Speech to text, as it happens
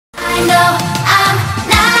know I'm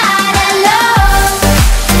not alone.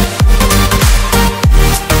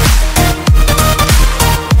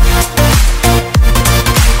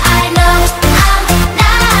 I know I'm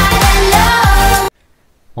not alone.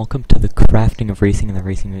 Welcome to the crafting of racing and the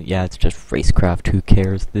racing. Yeah, it's just RaceCraft. Who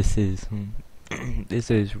cares? This is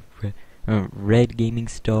Red Gaming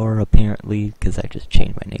Star apparently, because I just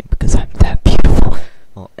changed my name because I'm that beautiful.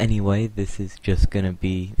 Well, anyway, this is just gonna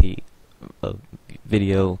be the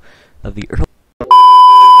video of the early.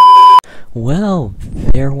 Well,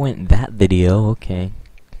 there went that video. Okay,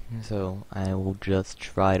 so I will just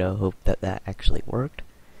try to hope that that actually worked.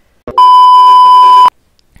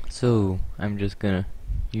 So I'm just gonna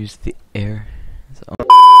use the air. So,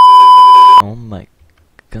 oh my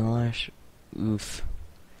gosh, oof.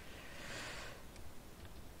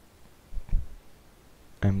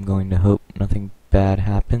 I'm going to hope nothing bad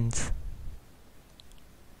happens.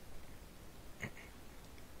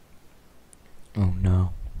 Oh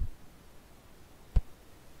no.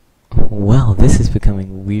 Well, this is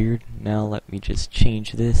becoming weird. Now let me just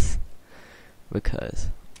change this, because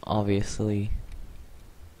obviously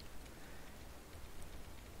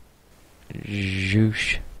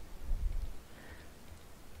Zhoosh.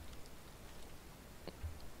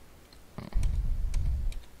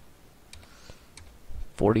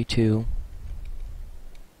 $42.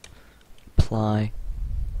 Apply.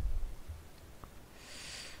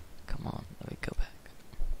 Come on, let me go back.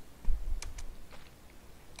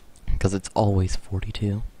 Because it's always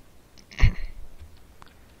 42. Let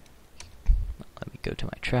me go to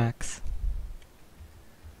my tracks.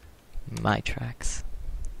 My tracks.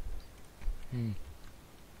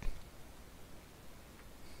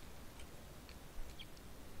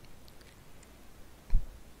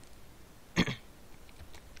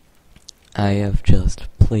 I have just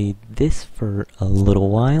played this for a little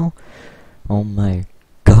while. Oh my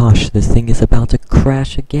gosh, this thing is about to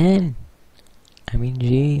crash again. I mean,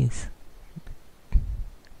 jeez.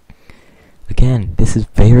 Again, this is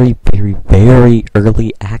very, very, very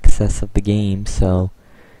early access of the game, so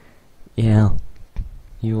yeah,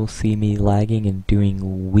 you will see me lagging and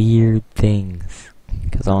doing weird things.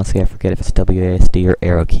 Because honestly, I forget if it's WASD or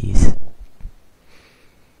arrow keys.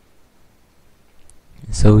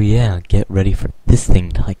 So yeah, get ready for this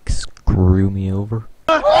thing to like screw me over.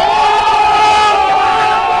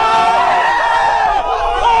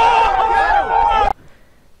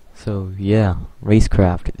 So yeah,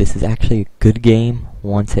 RaceCraft, this is actually a good game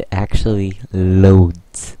once it actually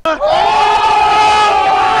loads.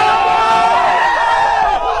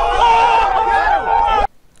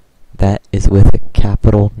 That is with a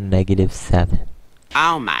capital -7.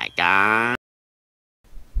 Oh my god.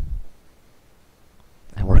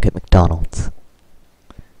 I work at McDonald's.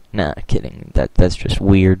 Nah, kidding. That's just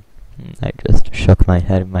weird. I just shook my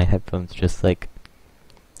head and my headphones just like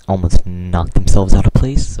almost knocked themselves out of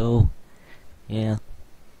place, so yeah.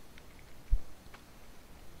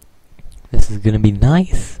 This is gonna be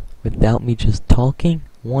nice without me just talking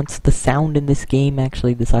once the sound in this game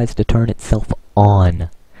actually decides to turn itself on.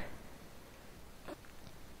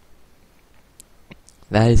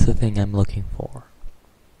 That is the thing I'm looking for.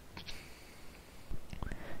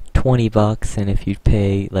 $20, and if you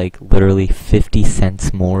pay like literally 50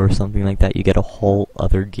 cents more or something like that, you get a whole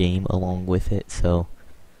other game along with it, so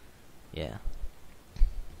yeah.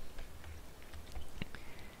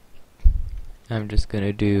 I'm just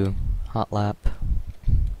gonna do hot lap,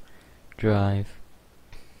 drive.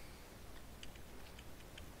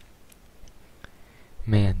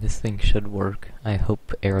 Man, this thing should work. I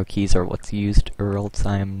hope arrow keys are what's used, or else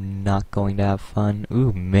I am not going to have fun.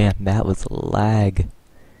 Ooh man, that was lag.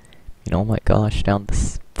 You know, oh my gosh, down to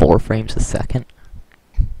 4 frames a second.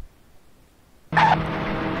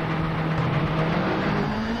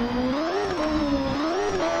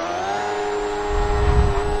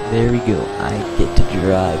 There we go, I get to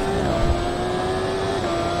drive now.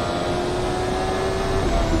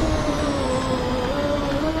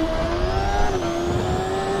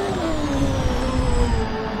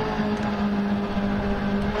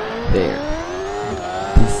 There.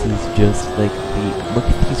 This is just like look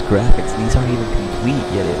at these graphics, these aren't even complete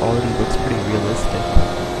yet, it already looks pretty realistic.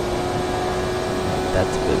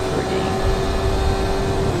 That's good for a game.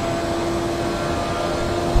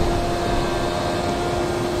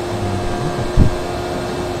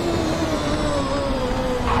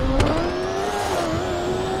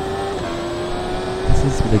 This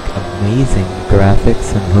is like amazing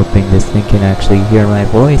graphics. I'm hoping this thing can actually hear my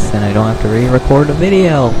voice and I don't have to re-record a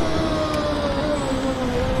video.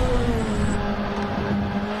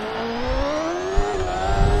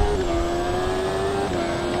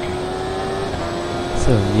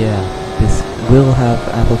 So yeah, this will have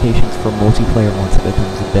applications for multiplayer once it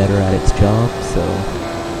becomes better at its job, so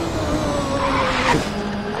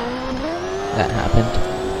that happened.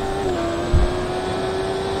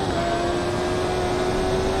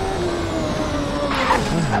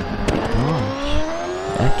 Oh my gosh,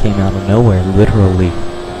 that came out of nowhere, literally.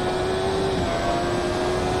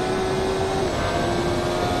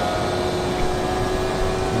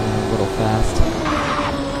 A little fast.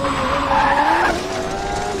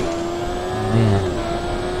 Man,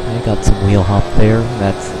 I got some wheel hop there.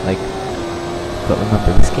 That's like, but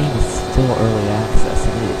remember, this game is still early access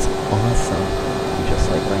and it's awesome. You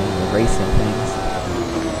just like randomly racing things.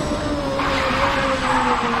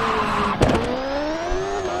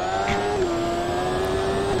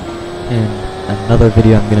 And another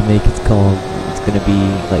video I'm gonna make, it's gonna be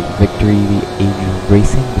like Victory the Age of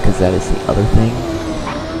Racing, because that is the other thing.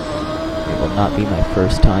 It will not be my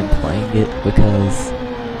first time playing it because,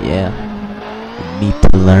 yeah, need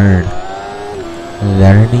to learn.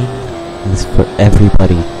 Learning is for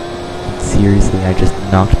everybody. And seriously, I just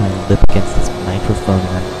knocked my lip against this microphone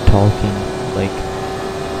and I'm talking like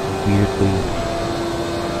weirdly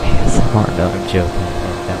ASMR. No, I'm joking.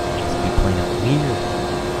 That would just be plain out weird.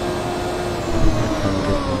 That probably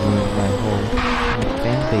just ruined my whole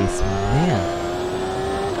fan base, man.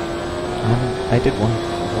 I did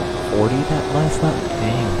 140 that last lap.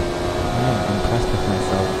 Dang. I'm impressed with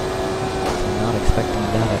myself. Not expecting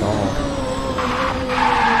that at all.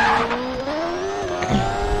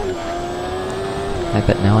 I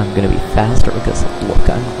bet now I'm gonna be faster because look,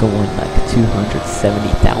 I'm going like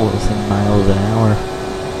 270,000 miles an hour.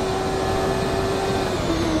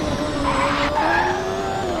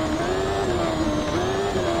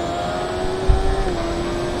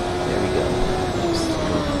 There we go.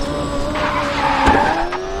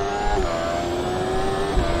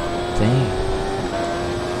 Dang.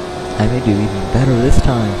 I may do even better this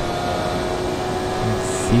time.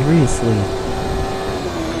 Seriously.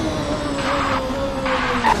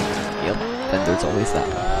 Yep, then there's always that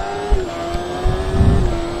one.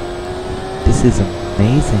 This is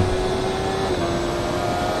amazing.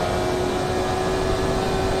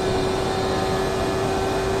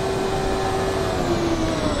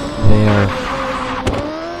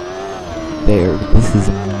 There. This is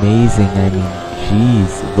amazing. I mean,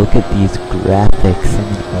 jeez, look at these graphics. I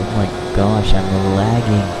mean, oh my gosh, I'm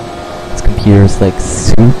lagging. This computer's like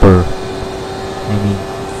super. I mean,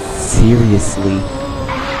 seriously.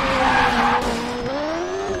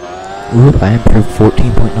 Ooh, I improved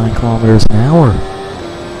 14.9 kilometers an hour.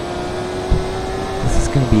 This is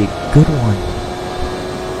gonna be a good one.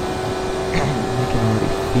 I can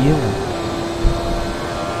already feel it.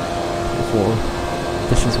 Before,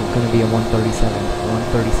 this is gonna be a 137.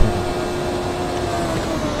 137.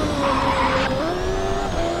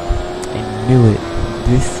 Knew it.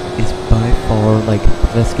 This is by far like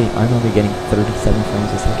the best game. I'm only getting 37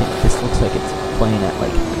 frames a second. This looks like it's playing at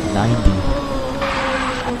like 90.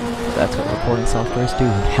 That's what recording softwares do.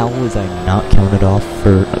 How was I not counted off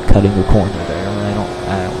for cutting a corner there? I don't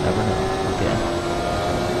ever know. Again.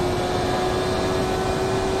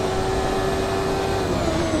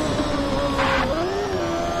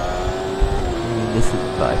 I mean, this is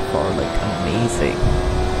by far like amazing.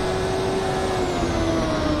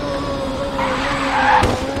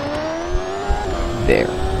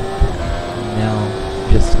 There. Now,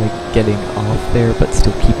 just like getting off there, but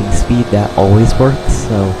still keeping speed, that always works,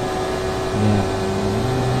 so, yeah.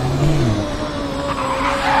 Man.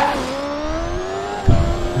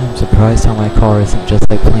 I'm surprised how my car isn't just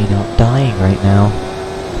like plain out dying right now.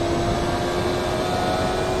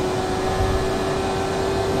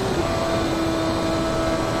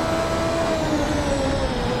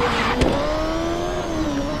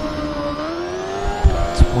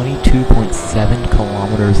 .7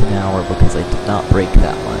 kilometers an hour because I did not brake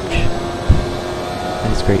that much.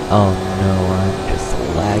 That is great. Oh no, I'm just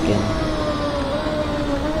lagging.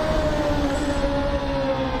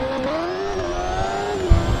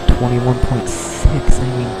 .6. I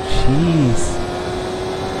mean, jeez.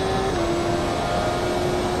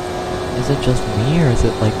 Is it just me, or is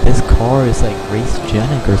it like this car is like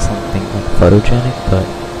racegenic or something, like photogenic, but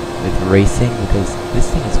with racing? Because this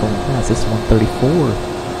thing is going fast. This is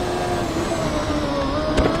 134.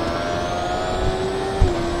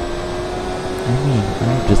 I mean,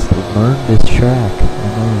 I just learned this track.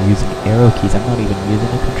 I'm only using arrow keys. I'm not even using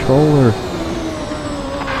a controller.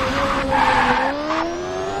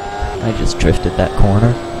 I just drifted that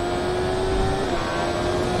corner.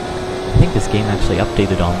 I think this game actually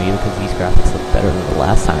updated on me because these graphics look better than the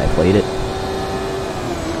last time I played it.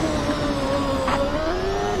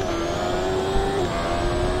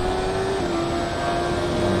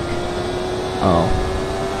 Oh.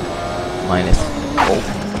 Minus. Oh.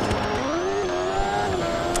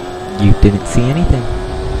 You didn't see anything.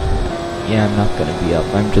 Yeah, I'm not gonna be up.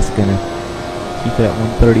 I'm just gonna keep it at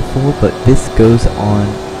 134, but this goes on.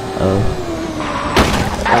 Oh.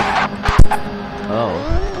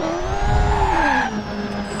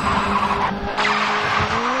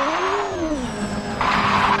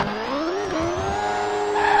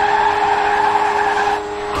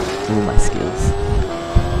 Ooh, my skills.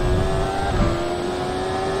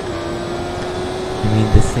 I mean,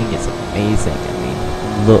 this thing is amazing. I mean,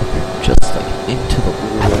 look, just like into the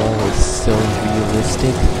wall is so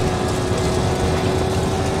realistic.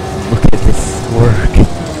 Look at this work.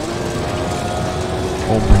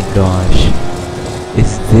 Oh my gosh.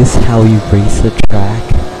 Is this how you race a track?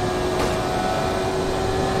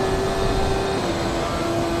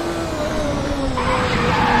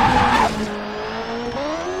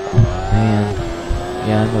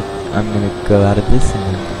 Yeah, I'm gonna go out of this and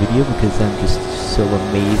end the video because I'm just so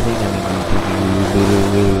amazing. I mean,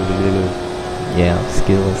 yeah,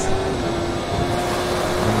 skills.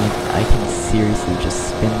 I mean, I can seriously just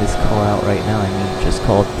spin this car out right now. I mean, just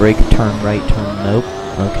called brake, turn right, turn, nope.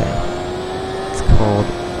 Okay. It's called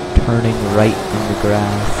turning right in the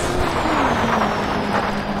grass.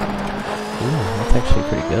 Ooh, that's actually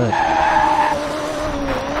pretty good.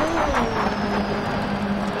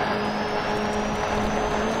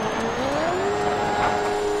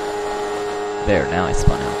 There, now I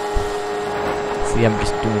spun out. See, I'm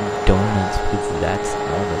just doing donuts because that's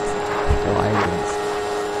moments. Flyers.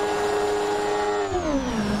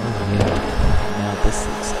 Oh yeah. Now this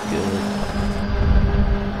looks good.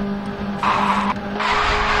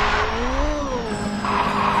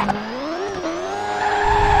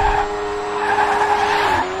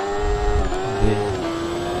 Yeah.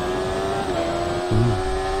 Ooh.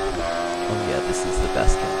 Oh yeah, this is the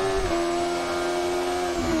best one.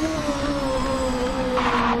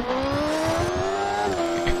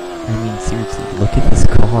 I mean, seriously, look at this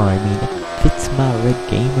car. I mean, it fits my red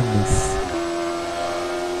gamerness.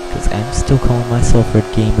 Because I'm still calling myself red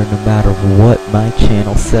gamer no matter what my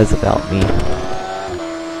channel says about me.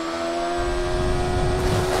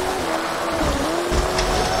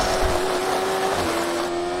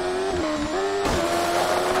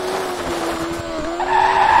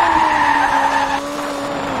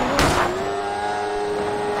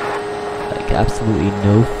 Like, absolutely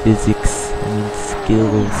no physics. I mean,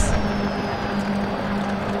 skills.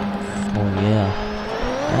 Oh yeah.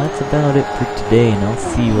 That's about it for today, and I'll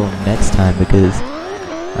see you all next time because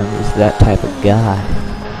I'm just that type of guy.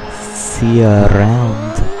 See ya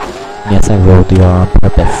around. Yes, I rolled the R on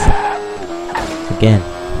purpose. Again,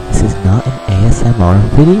 this is not an ASMR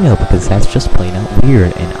video because that's just plain out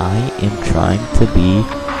weird, and I am trying to be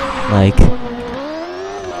like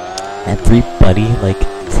everybody like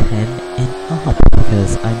 10 and up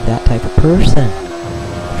because I'm that type of person.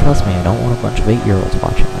 Trust me, I don't want a bunch of 8-year-olds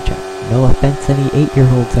watching my channel. No offense any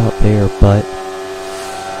 8-year-olds out there, but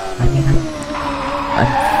I mean I'm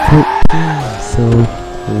 14, so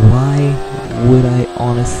why would I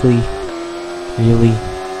honestly really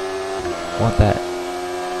want that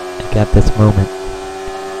like at this moment?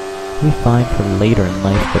 It'll be fine for later in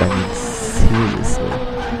life, but I mean seriously.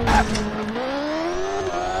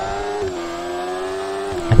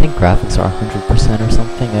 I think graphics are 100% or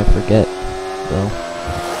something, I forget though.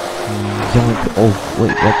 Yoink. Oh,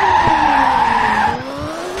 wait, what?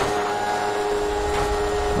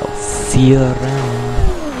 I'll see you around.